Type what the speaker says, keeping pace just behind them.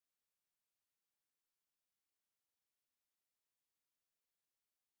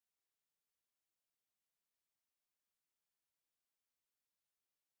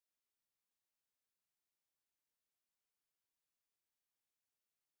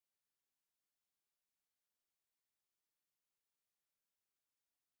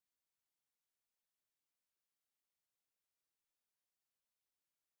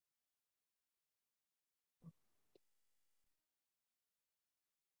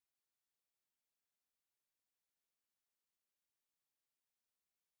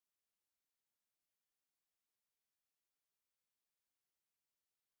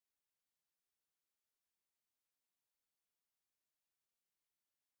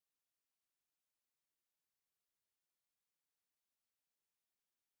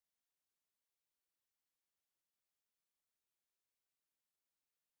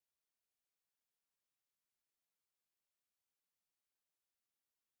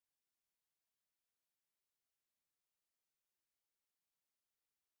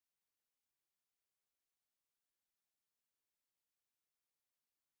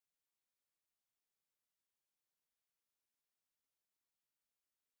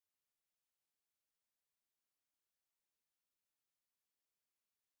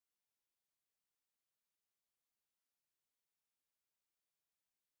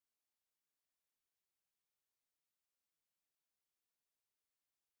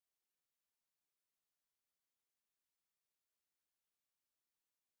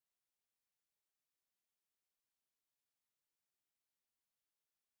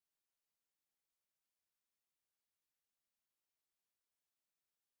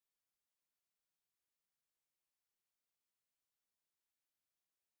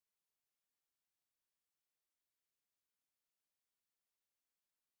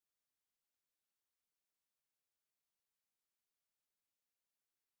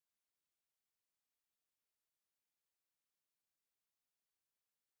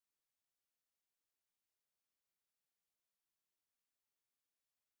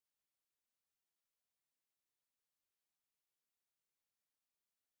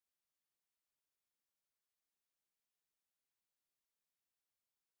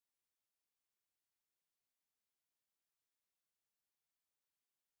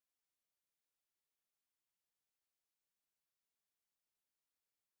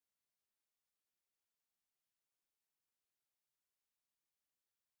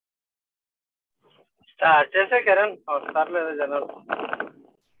చేసే కిరణ్ వస్తారు లేదా జనాలు.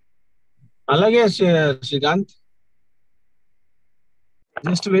 అలాగే Srikanth,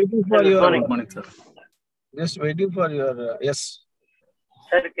 just waiting for your Good morning, sir. Just waiting for your yes.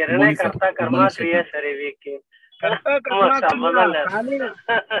 Sir, Kiran కర్త కర్మ క్రియ సార్ ఈ వీక్ కర్త కర్మ క్రియ కానీ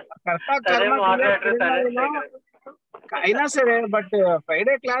కర్త కర్మ క్రియ అయినా సరే, బట్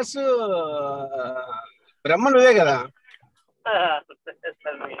ఫ్రైడే క్లాస్ బ్రహ్మ నువ్వే కదా.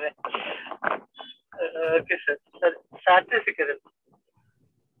 ఓకే సార్, స్టార్ట్ చేసి Kiran.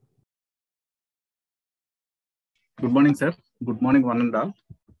 Good morning, sir. Good morning, one and all.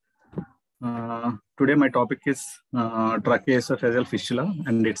 Today my topic is tracheoesophageal fistula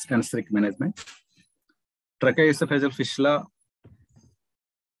and its anesthetic management. Tracheoesophageal fistula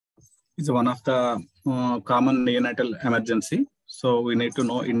is one of the common neonatal emergency. So we need to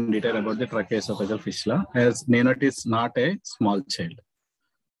know in detail about the tracheoesophageal fistula, as neonate is not a small child.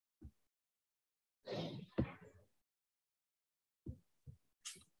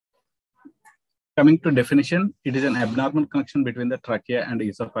 Coming to definition, it is an abnormal connection between the trachea and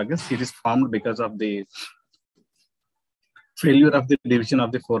esophagus. It is formed because of the failure of the division of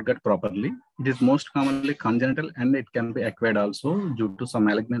the foregut properly. It is most commonly congenital, and it can be acquired also due to some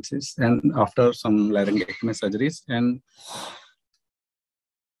malignancies and after some laryngectomy surgeries. And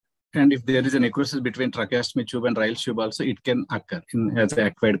if there is a necrosis between tracheostomy tube and Ryle's tube also, it can occur as an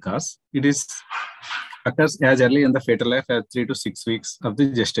acquired cause. It occurs as early in the fetal life as 3 to 6 weeks of the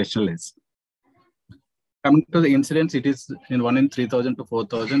gestational age. Coming to the incidence, it is in 1 in 3,000 to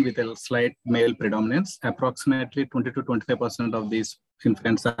 4,000 with a slight male predominance. Approximately 20 to 25% of these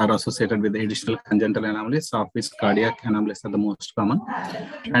infants are associated with additional congenital anomalies, of which cardiac anomalies are the most common.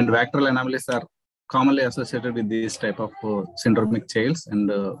 And vectoral anomalies are commonly associated with this type of syndromic childs. And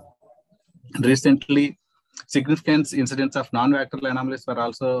recently, significant incidents of non-vectoral anomalies were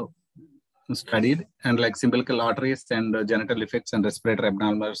also studied, and like umbilical arteries and genital defects and respiratory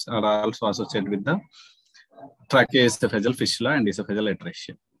abnormalities are also associated with the tracheoesophageal fistula and esophageal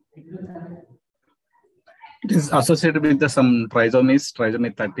atresia. It is associated with some trisomies, trisomy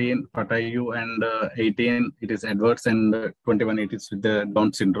 13, 45, and 18. It is adverse, and 21 it is with the Down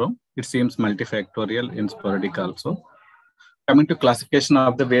syndrome. It seems multifactorial and sporadic also. Coming to classification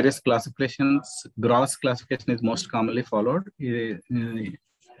of the various classifications, gross classification is most commonly followed.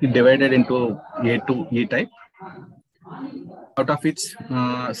 It divided into A to E type, out of which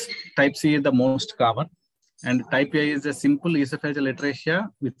type C is the most common, and type A is a simple esophageal atresia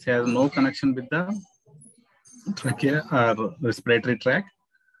which has no connection with the trachea or respiratory tract,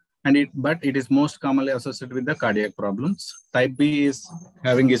 but it is most commonly associated with the cardiac problems. Type B is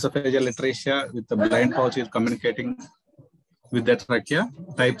having esophageal atresia with the blind pouch is communicating with the trachea.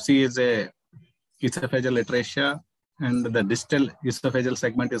 Type C is a esophageal atresia and the distal esophageal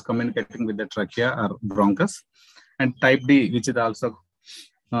segment is communicating with the trachea or bronchus. And type D, which is also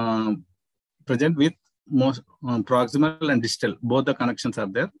present with most proximal and distal, both the connections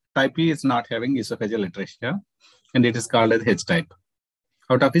are there. Type E is not having esophageal atresia, and it is called as H type.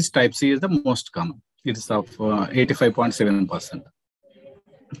 Out of which type C is the most common. It is of 85.7%.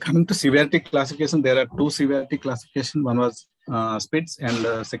 Coming to severity classification, there are two severity classification. One was Spitz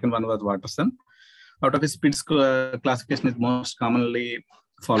and second one was Watterson. Out of his Spitz classification is most commonly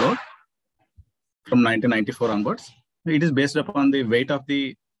followed from 1994 onwards. It is based upon the weight of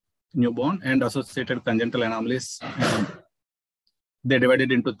the newborn and associated congenital anomalies. They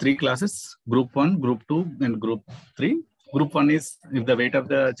divided into 3 classes: Group 1, Group 2, and Group 3. Group 1 is if the weight of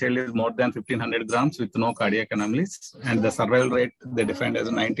the child is more than 1,500 grams with no cardiac anomalies, and the survival rate they defined as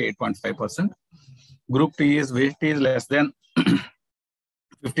 98.5%. Group 2 is weight is less than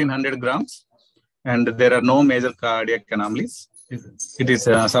 1,500 grams, and there are no major cardiac anomalies. It is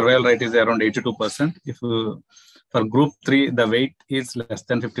survival rate is around 82%. If for Group 3, the weight is less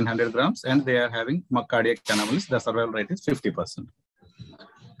than 1,500 grams, and they are having cardiac anomalies, the survival rate is 50%.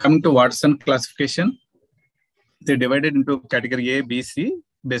 Coming to Watson classification, they divided into category A, B, C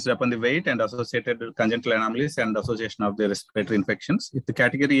based upon the weight and associated congenital anomalies and association of the respiratory infections. If the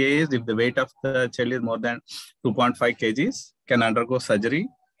category A is if the weight of the child is more than 2.5 kgs, can undergo surgery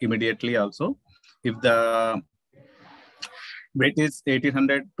immediately also. If the weight is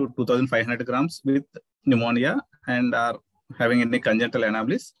 1,800 to 2,500 grams with pneumonia and are having any congenital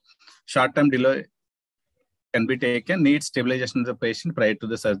anomalies, short-term delay can be taken, needs stabilization of the patient prior to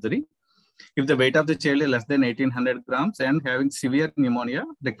the surgery. If the weight of the child is less than 1,800 grams and having severe pneumonia,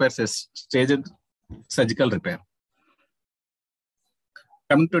 requires a staged surgical repair.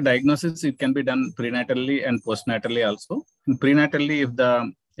 Coming to diagnosis, it can be done prenatally and postnatally also. Prenatally, if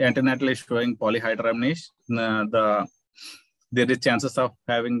the antenatal is showing polyhydramnios, the there is chances of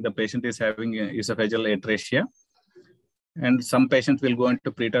having the patient is having esophageal atresia. And some patients will go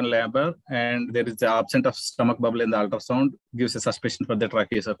into preterm labor, and there is the absence of stomach bubble in the ultrasound, gives a suspicion for the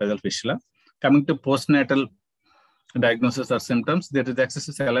tracheoesophageal fistula. Coming to postnatal diagnosis or symptoms, there is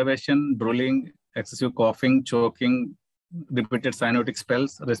excessive salivation, drooling, excessive coughing, choking, repeated cyanotic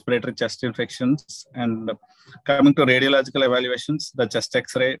spells, respiratory chest infections. And coming to radiological evaluations, the chest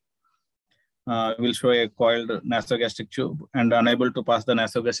X-ray will show a coiled nasogastric tube and unable to pass the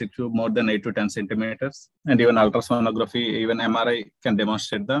nasogastric tube more than 8 to 10 centimeters. And even ultrasonography, even MRI can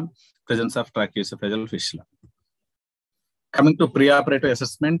demonstrate the presence of tracheoesophageal fistula. Coming to preoperative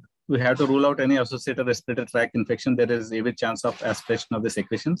assessment, we have to rule out any associated respiratory tract infection. There is every chance of aspiration of the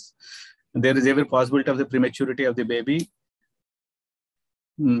secretions. There is every possibility of the prematurity of the baby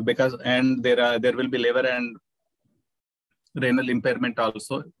and there will be liver and renal impairment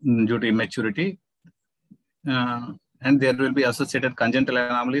also due to immaturity. And there will be associated congenital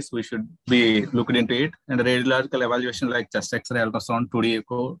anomalies. We should be looked into it. And radiological evaluation like chest X-ray, ultrasound, 2D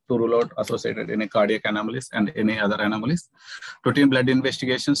echo to rule out associated any cardiac anomalies and any other anomalies. Routine blood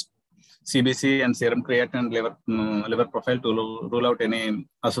investigations, CBC and serum creatinine and liver profile to rule out any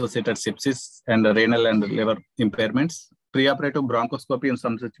associated sepsis and renal and liver impairments. Preoperative bronchoscopy in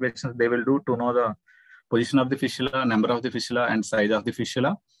some situations they will do to know the position of the fistula, number of the fistula, and size of the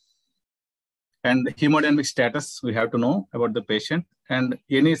fistula. And hemodynamic status, we have to know about the patient, and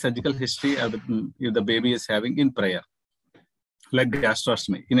any surgical history if the baby is having in prior, like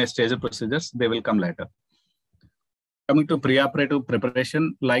gastrostomy. In a stage of procedures, they will come later. Coming to preoperative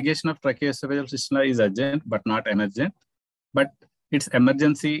preparation, ligation of tracheoesophageal fistula is urgent but not emergent. But it's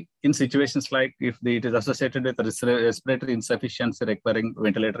emergency in situations like if it is associated with respiratory insufficiency requiring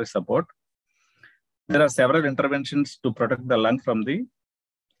ventilatory support. There are several interventions to protect the lung from the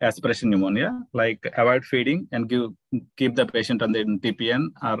aspiration pneumonia, like avoid feeding and keep the patient on the TPN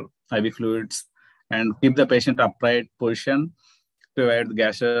or IV fluids, and keep the patient upright position to avoid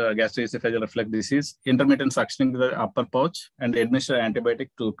gastroesophageal reflux disease, intermittent suctioning to the upper pouch, and administer antibiotic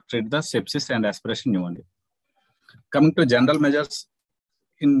to treat the sepsis and aspiration pneumonia. Coming to general measures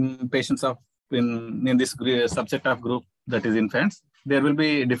in patients in this subset of group, that is infants, there will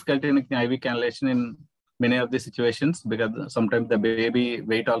be difficulty in IV cannulation in many of the situations because sometimes the baby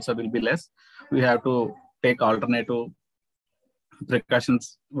weight also will be less. We have to take alternative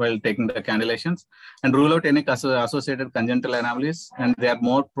precautions while taking the cannulations and rule out any associated congenital anomalies. And they are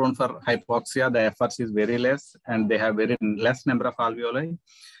more prone for hypoxia. The FRC is very less and they have very less number of alveoli.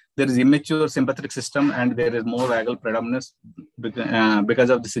 There is immature sympathetic system and there is more vagal predominance. Because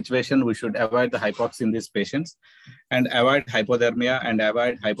of the situation, we should avoid the hypoxia in these patients and avoid hypothermia and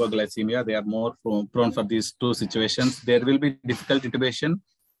avoid hypoglycemia. They are more prone for these two situations. There will be difficult intubation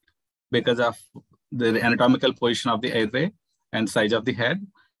because of the anatomical position of the airway and size of the head.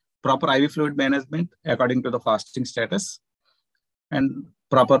 Proper IV fluid management according to the fasting status and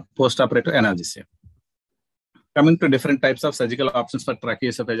proper postoperative analgesia. Coming to different types of surgical options for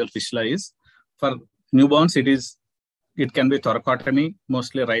tracheoesophageal fistula is, for newborns, it can be thoracotomy,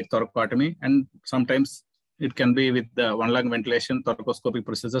 mostly right thoracotomy, and sometimes it can be with the one lung ventilation, thoracoscopic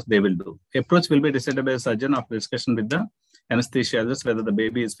procedures they will do. Approach will be decided by a surgeon after discussion with the anesthesiologist whether the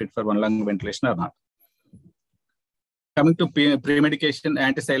baby is fit for one lung ventilation or not. Coming to pre-medication,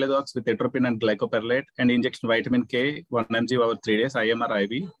 anti-sialodox with atropine and glycopyrrolate and injection vitamin K, 1 mg over 3 days, IM or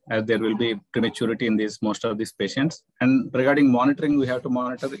IV, as there will be prematurity in most of these patients. And regarding monitoring, we have to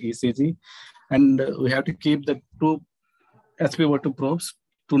monitor the ECG and we have to keep the 2 SpO2 probes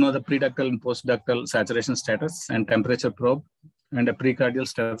to know the preductal and postductal saturation status and temperature probe and a precardial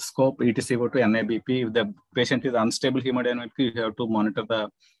stethoscope, ETCO2, NABP. If the patient is unstable hemodynamically, you have to monitor the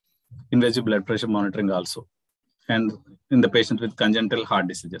invasive blood pressure monitoring also, and in the patient with congenital heart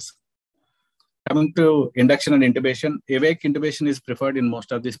diseases. Coming to induction and intubation, awake intubation is preferred in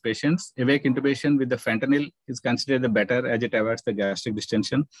most of these patients. Awake intubation with the fentanyl is considered the better as it avoids the gastric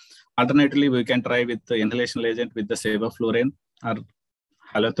distension. Alternatively, we can try with the inhalation agent with the sevoflurane or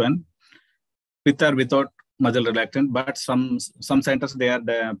halothane, with or without muzzle relaxant. But some centers, they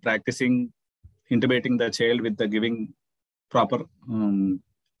are practicing intubating the child with the giving proper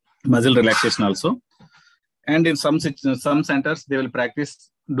muzzle relaxation also. And in some centers, they will practice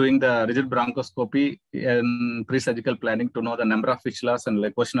doing the rigid bronchoscopy and pre-surgical planning to know the number of fistulas and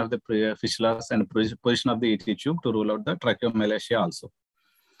location of the fistulas and position of the ET tube to rule out the tracheomalacia also.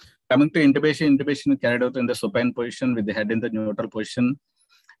 Coming to intubation is carried out in the supine position with the head in the neutral position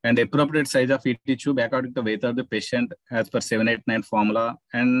and appropriate size of ET tube according to weight of the patient as per 789 formula.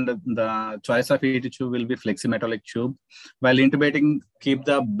 And the choice of ET tube will be fleximetallic tube. While intubating, keep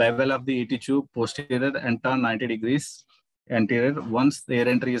the bevel of the ET tube posterior and turn 90 degrees anterior. Once the air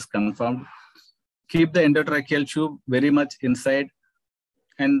entry is confirmed, keep the endotracheal tube very much inside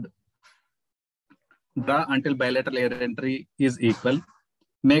and draw until bilateral air entry is equal.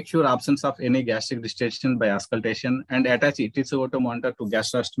 Make sure absence of any gastric distension by auscultation and attach EtCO2 monitor to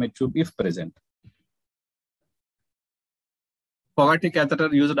gastrostomy tube if present. Fogarty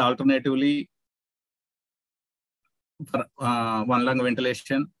catheter used alternatively for one lung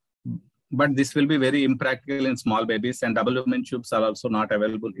ventilation, but this will be very impractical in small babies, and double lumen tubes are also not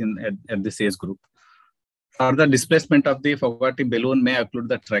available at this age group. Further displacement of the Fogarty balloon may occlude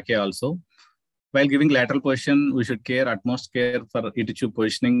the trachea also. While giving lateral position, we should utmost care for ET tube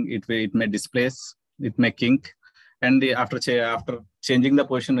positioning. It may displace, it may kink, and after changing the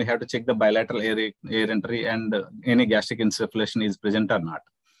position, we have to check the bilateral air entry and any gastric insufflation is present or not.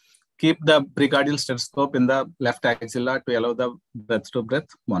 Keep the precardial stethoscope in the left axilla to allow the breath-to-breath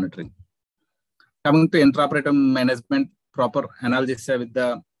monitoring. Coming to intraoperative management, proper analgesia with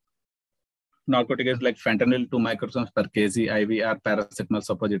the narcotic agents like fentanyl 2 micrograms per kg, IV or paracetamol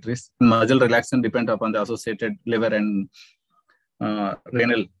suppositories. Muscle relaxation depends upon the associated liver and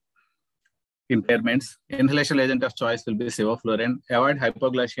renal impairments. Inhalation agent of choice will be sevoflurane. Avoid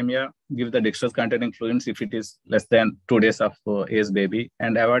hypoglycemia. Give the dextrose containing fluids if it is less than 2 days of age baby,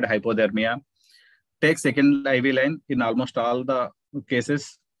 and avoid hypothermia. Take second IV line in almost all the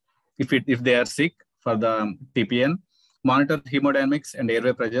cases if they are sick for the TPN. Monitor hemodynamics and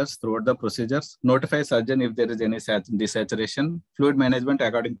airway pressures throughout the procedures. Notify surgeon if there is any desaturation. Fluid management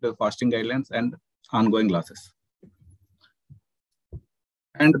according to the fasting guidelines and ongoing losses.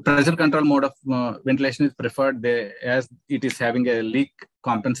 And pressure control mode of ventilation is preferred as it is having a leak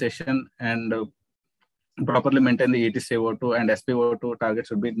compensation, and properly maintain the EtCO2 and SpO2 target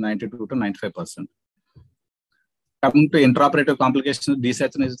should be 92 to 95%. Coming to intraoperative complications,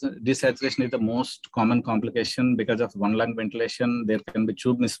 desaturation is the most common complication because of one lung ventilation. There can be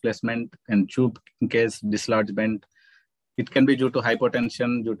tube misplacement and tube case dislodgement. It can be due to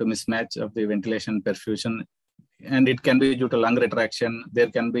hypotension, due to mismatch of the ventilation perfusion, and it can be due to lung retraction. There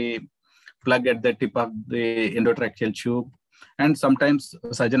can be plug at the tip of the endotracheal tube, and sometimes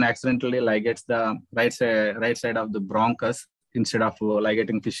surgeon accidentally ligates the right side of the bronchus instead of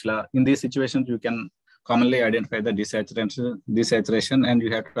ligating fistula. In these situations, you can commonly identify the desaturation, and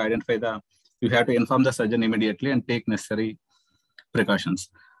you have to inform the surgeon immediately and take necessary precautions.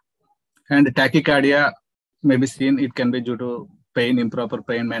 And tachycardia may be seen. It can be due to pain, improper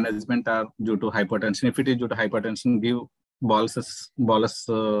pain management, or due to hypertension. If it is due to hypertension, give bolus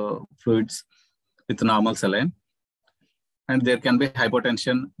fluids with normal saline. And there can be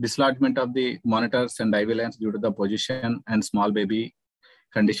hypotension, dislodgement of the monitors and IV lines due to the position and small baby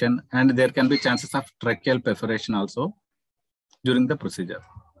condition, and there can be chances of tracheal perforation also during the procedure.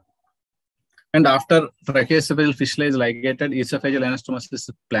 And after tracheoesophageal fistula is ligated, esophageal anastomosis is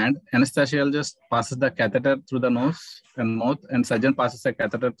planned. Anesthesiologist passes the catheter through the nose and mouth, and surgeon passes the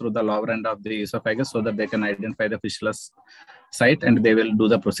catheter through the lower end of the esophagus so that they can identify the fistula's site, and they will do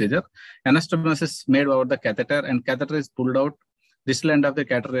the procedure. Anastomosis is made over the catheter, and catheter is pulled out. Distal end of the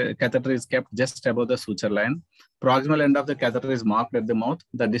catheter is kept just above the suture line. Proximal end of the catheter is marked at the mouth.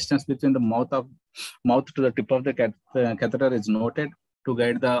 The distance between the mouth to the tip of the catheter is noted to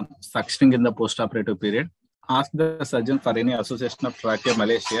guide the suctioning in the postoperative period. Ask the surgeon for any association of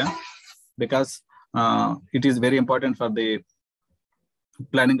tracheomalacia, because it is very important for the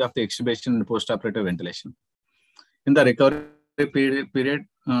planning of the extubation and postoperative ventilation. In the recovery period,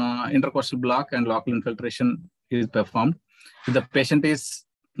 intercostal block and local infiltration is performed. If the patient is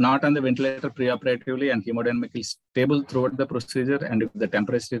not on the ventilator preoperatively and hemodynamically stable throughout the procedure, and if the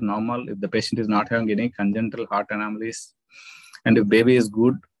temperature is normal, if the patient is not having any congenital heart anomalies, and if baby is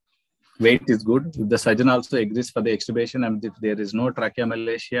good, weight is good, if the surgeon also agrees for the extubation, and if there is no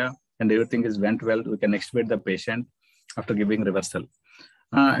tracheomalacia and everything went well, we can extubate the patient after giving reversal.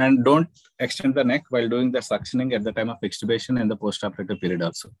 And don't extend the neck while doing the suctioning at the time of extubation and the postoperative period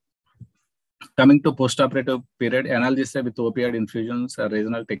also. Coming to postoperative period, analgesia with opioid infusions or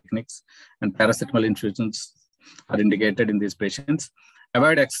regional techniques and paracetamol infusions are indicated in these patients.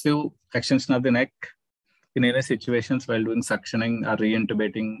 Avoid excessive extension of the neck in any situations while doing suctioning or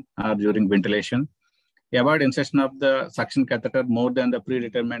re-intubating or during ventilation. Avoid insertion of the suction catheter more than the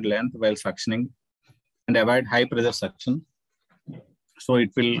predetermined length while suctioning, and avoid high pressure suction. So it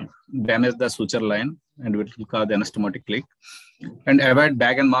will damage the suture line and it will cause anastomotic leak. And avoid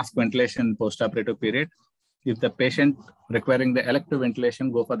bag and mask ventilation postoperative period. If the patient requiring the elective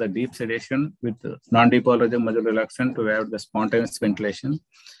ventilation, go for the deep sedation with non-depolarizer muscle relaxant to avoid the spontaneous ventilation,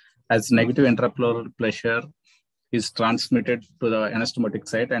 as negative intrapleural pressure is transmitted to the anastomotic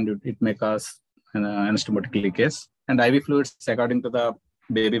site and it may cause anastomotic leakage, and IV fluids according to the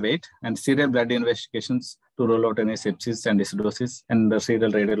baby weight, and serial blood investigations to rule out any sepsis and acidosis, and the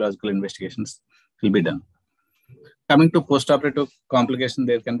serial radiological investigations will be done. Coming to postoperative complication,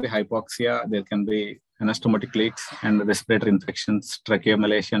 there can be hypoxia, there can be anastomotic leaks and respiratory infections,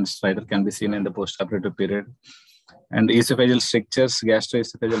 tracheomalacia and stridor can be seen in the postoperative period, and esophageal strictures,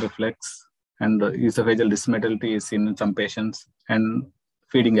 gastroesophageal reflux, and esophageal dysmotility is seen in some patients, and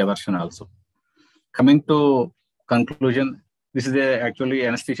feeding aversion also. Coming to conclusion, this is actually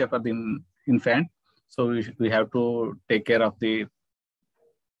anesthesia for the infant, so we have to take care of the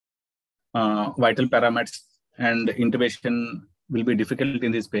vital parameters, and intubation will be difficult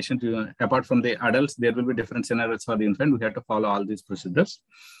in these patients. Apart from the adults, there will be different scenarios for the infant. We have to follow all these procedures.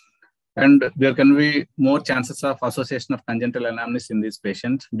 And there can be more chances of association of congenital anomalies in these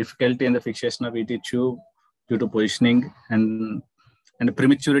patients, difficulty in the fixation of ET tube due to positioning, and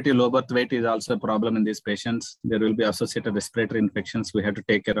prematurity, low birth weight is also a problem in these patients. There will be associated respiratory infections. We have to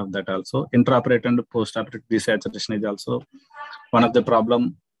take care of that also. Intraoperative and postoperative desaturation is also one of the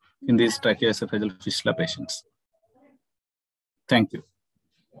problem in these tracheoesophageal fistula patients. Thank you.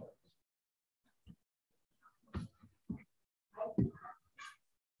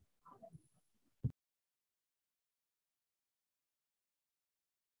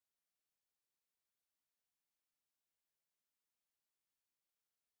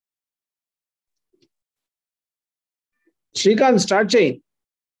 Srikanth start చేయి.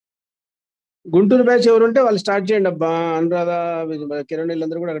 Guntur batch ఎవరుంటే వాళ్ళు start చేయండి అబ్బా. అనురాధ, కిరణ్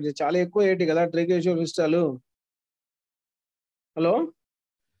వీళ్ళందరూ కూడా అక్కడ చాలా ఎక్కువ ఏంటి కదా ట్రాకియో ఫిస్టాలు. హలో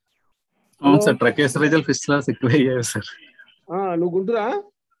అవును సార్, ట్రాకియోఎసోఫేజియల్ ఫిస్టులాస్ ఎక్కువ అయ్యాయి సార్. నువ్వు గుంటూరా?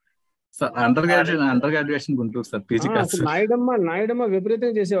 Sir under graduation Guntur sir, PG కాదు సార్. నాయుడమ్మ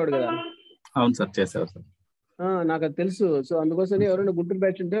విపరీతంగా చేసేవాడు కదా. అవును సార్, చేసేవారు సార్. నాకు అది తెలుసు. సో అందుకోసం ఎవరైనా గుంటూరు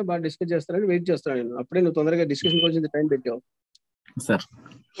బ్యాచ్ ఉంటే బాగా డిస్కస్ చేస్తారని వెయిట్ చేస్తాను నేను. అప్పుడే నువ్వు తొందరగా డిస్కషన్ కోసం టైం పెట్టావు సార్.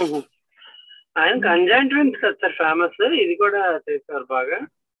 ఆయన కంజాయింట్మెంట్ సార్ ఫేమస్, ఇది కూడా చేశారు బాగా.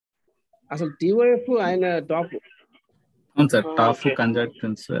 అసలు టీఓఎఫ్ ఆయన టాప్. అవును సార్, టాప్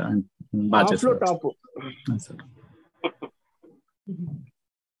కంజాయింట్మెంట్స్ బాగా చేస్తారు. Top sir.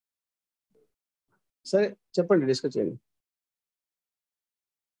 సరే చెప్పండి, డిస్కస్ చేయండి.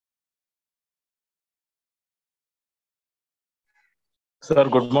 Sir,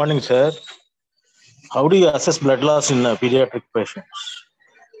 good morning, sir. How do you assess blood loss in pediatric patients?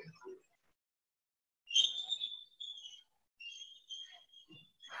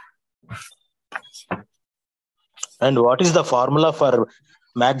 And what is the formula for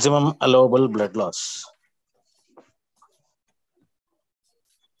maximum allowable blood loss?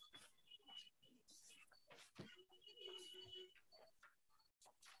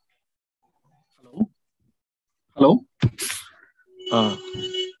 Hello.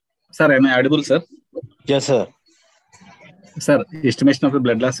 Sir, am I audible, sir? Yes, sir. Sir, estimation of the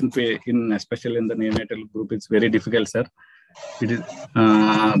blood loss in especially in the neonatal group is very difficult, sir. It is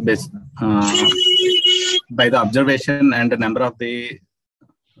based by the observation and the number of the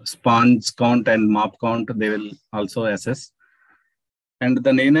sponge count and mop count, they will also assess. And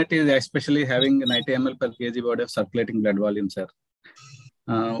the neonate is especially having 90 ml per kg body of circulating blood volume, sir.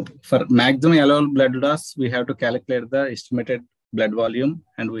 For maximum allowable blood loss, we have to calculate the estimated blood volume,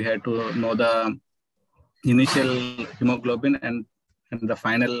 and we have to know the initial hemoglobin and the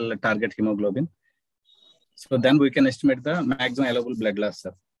final target hemoglobin. So then we can estimate the maximum allowable blood loss,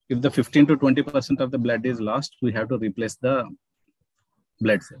 sir. If the 15 to 20% of the blood is lost, we have to replace the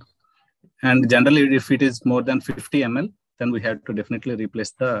blood, sir. And generally, if it is more than 50 ml, then we have to definitely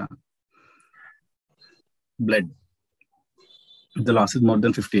replace the blood. The loss is more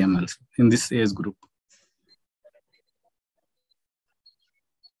than 50 ml in this age group.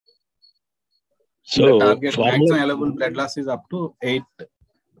 So the target maximum allowable blood loss is up to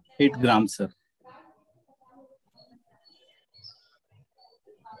 8 grams, sir.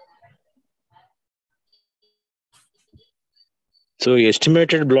 So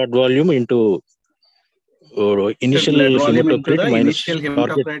estimated blood volume into initial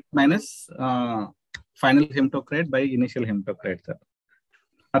hematocrit minus final hematocrit by initial hematocrit, sir.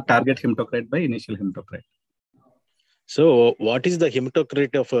 Or target hematocrit by initial hematocrit. So what is the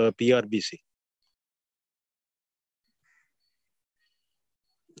hematocrit of PRBC?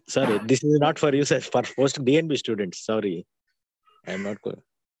 Sorry, this is not for you, sir. For post DNB students. Sorry, I am not going.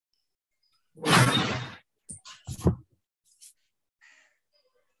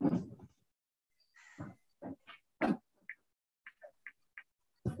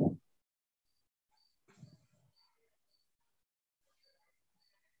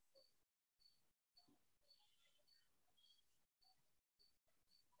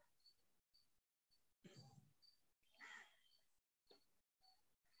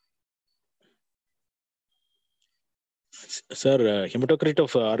 Sir, hematocrit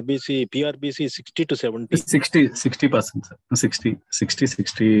of RBC, PRBC is 60 to 70. 60%, sir.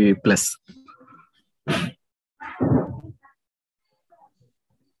 60 plus.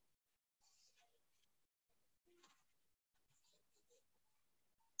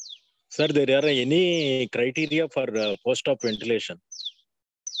 Sir, there are any criteria for post-op ventilation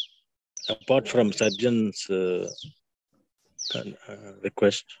apart from surgeon's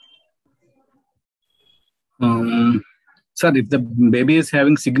request? Sir, if the baby is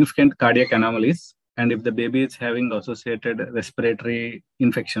having significant cardiac anomalies and if the baby is having associated respiratory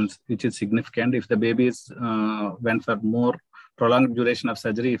infections, which is significant, if the baby is went for more prolonged duration of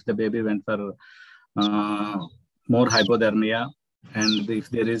surgery, if the baby went for more hypothermia, and if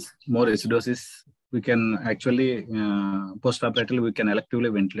there is more acidosis, we can actually post-operatively we can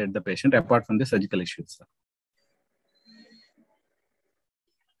electively ventilate the patient apart from the surgical issues. Sir.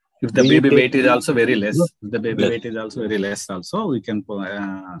 If the baby weight is also very less, also we can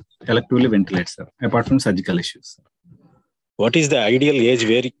electively ventilate, sir, apart from surgical issues. Sir. What is the ideal age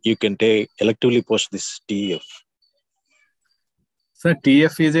where you can take electively post this TF? Sir,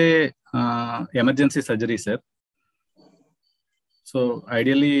 TF is a emergency surgery, sir. So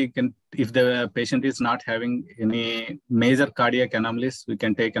ideally, if the patient is not having any major cardiac anomalies, we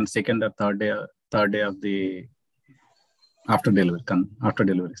can take on second or third day of the after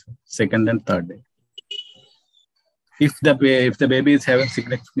delivery, sir. Second and third day. If the baby is having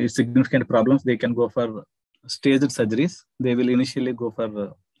significant problems, they can go for staged surgeries. They will initially go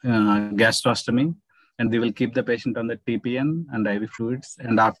for gastrostomy, and they will keep the patient on the TPN and IV fluids.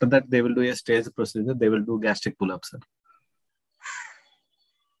 And after that, they will do a staged procedure. They will do gastric pull-ups, sir.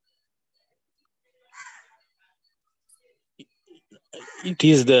 It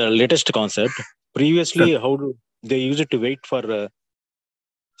is the latest concept. Previously, how do they use it to wait for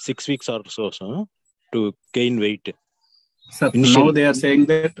 6 weeks or so to gain weight? Sir, now they are saying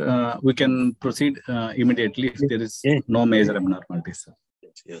that we can proceed immediately if there is no major abnormalities, sir.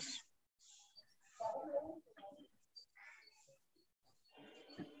 Yes.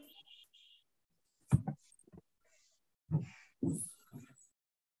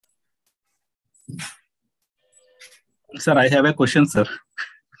 Sir, I have a question, sir.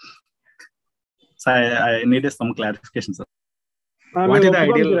 So I needed some clarification, sir. What is the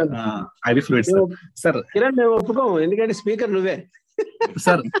ideal IV fluid, sir? Sir,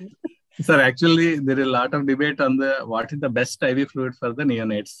 sir, actually, there is a lot of debate on what is the best IV fluid for the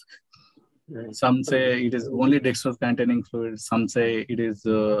neonates. Some say it is only dextrose containing fluid. Some say it is.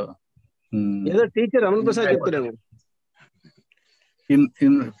 In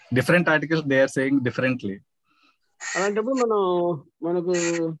different articles, they are saying differently. అలాంటప్పుడు మనకు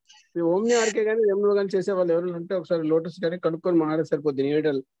omni RK కానీ ఎమ్లో కానీ చేసే వాళ్ళు ఎవరు అంటే ఒకసారి lotus కానీ కనుక్కొని మాట్లాడే సరిపోద్ది.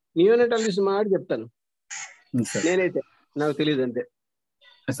 నియోనటాలజిస్ట్ మాట్లాడి చెప్తాను నేనైతే, నాకు తెలియదు అంతే.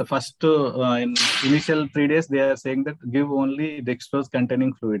 As the first in initial 3 days, they are saying that give only dextrose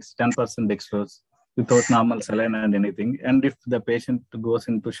containing fluids, 10% dextrose without normal saline and anything. And if the patient goes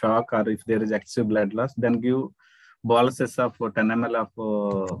into shock or if there is excessive blood loss, then give boluses of 10 ml of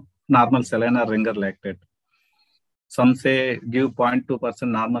normal saline or ringer lactate. Some say give 0.2%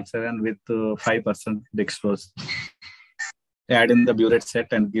 normal saline with 5% dextrose. Add in the burette set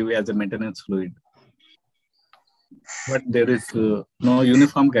and give as a maintenance fluid. But there is no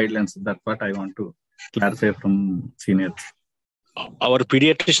uniform guidelines. That's what I want to clarify from seniors. Our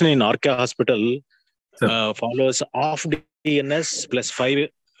pediatrician in Arca Hospital follows half DNS plus 5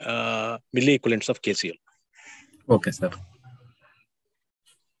 milliequivalents of KCl. Okay, sir.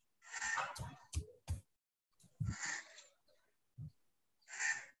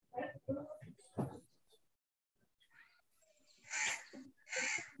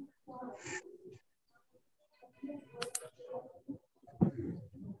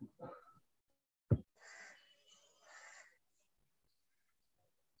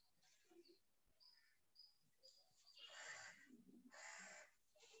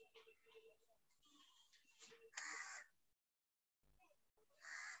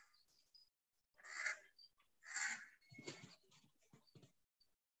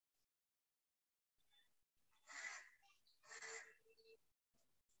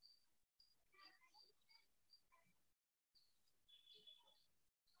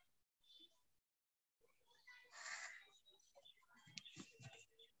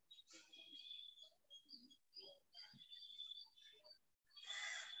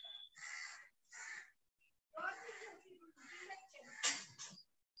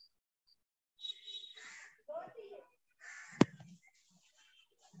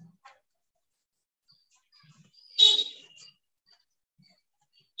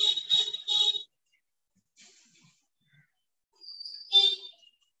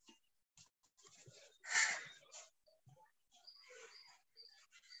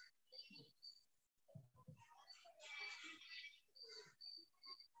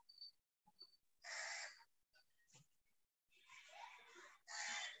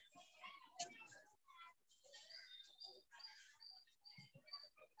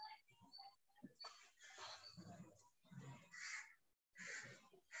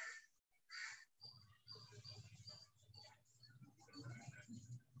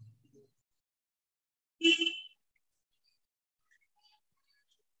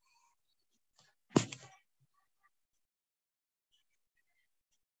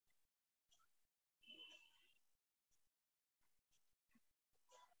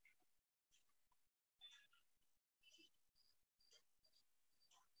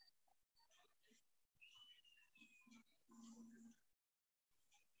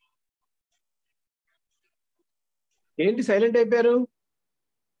 ఏంటి silent అయిపోయారు?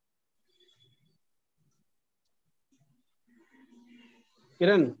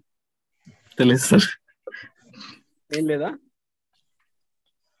 కిరణ్ తెలియదు sir. ఏం లేదా?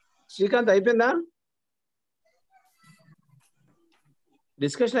 శ్రీకాంత్ అయిపోయిందా?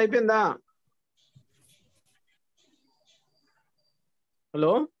 Discussion అయిపోయిందా?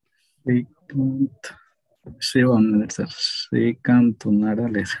 Hello Srikanth sir, Srikanth ఉన్నాడా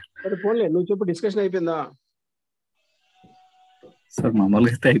లేదా? సరే ఫోన్లే, నువ్వు చెప్పు, డిస్కషన్ అయిపోయిందా? సార్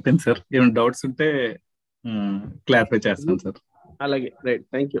మామూలుగా అయితే అయిపోయింది సార్. ఏమైనా డౌట్స్ ఉంటే క్లారిఫై చేస్తాను సార్. అలాగే, right,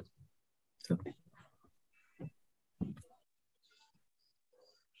 thank you.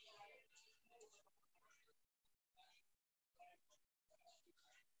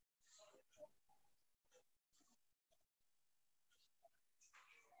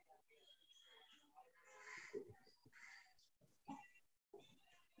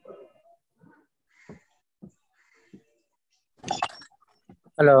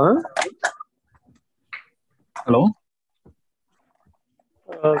 Hello. Hello.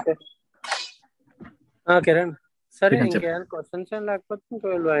 Okay Kiran, సరే శ్రీకాంత్ ఇంకేమైనా క్వశ్చన్స్ ఏం లేకపోతే ఇంకో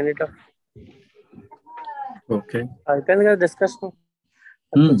వైండ్ అప్. ఓకే, అయిపోయింది కదా డిస్కషన్.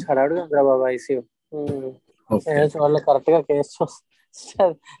 కొంచెం హడావుడిగా ఉందిరా బాబా ఐసీయూ. వాళ్ళు కరెక్ట్ గా కేసు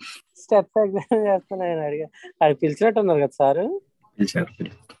స్టెప్ ఎగ్జామ్ చేస్తున్నాను అడిగా. అది పిలిచినట్టున్నారు కదా సార్?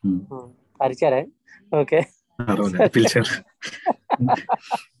 అరిచారా? ఓకే పిలిచారు.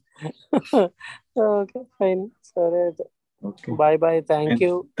 ఓకే ఫైన్, సరే అయితే bye bye. Thank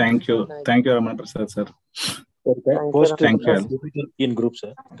you Ramana Prasad sir. Post Thank you. in group,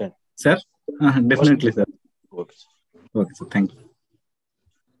 sir. Sir, definitely sir. Okay sir, thank you.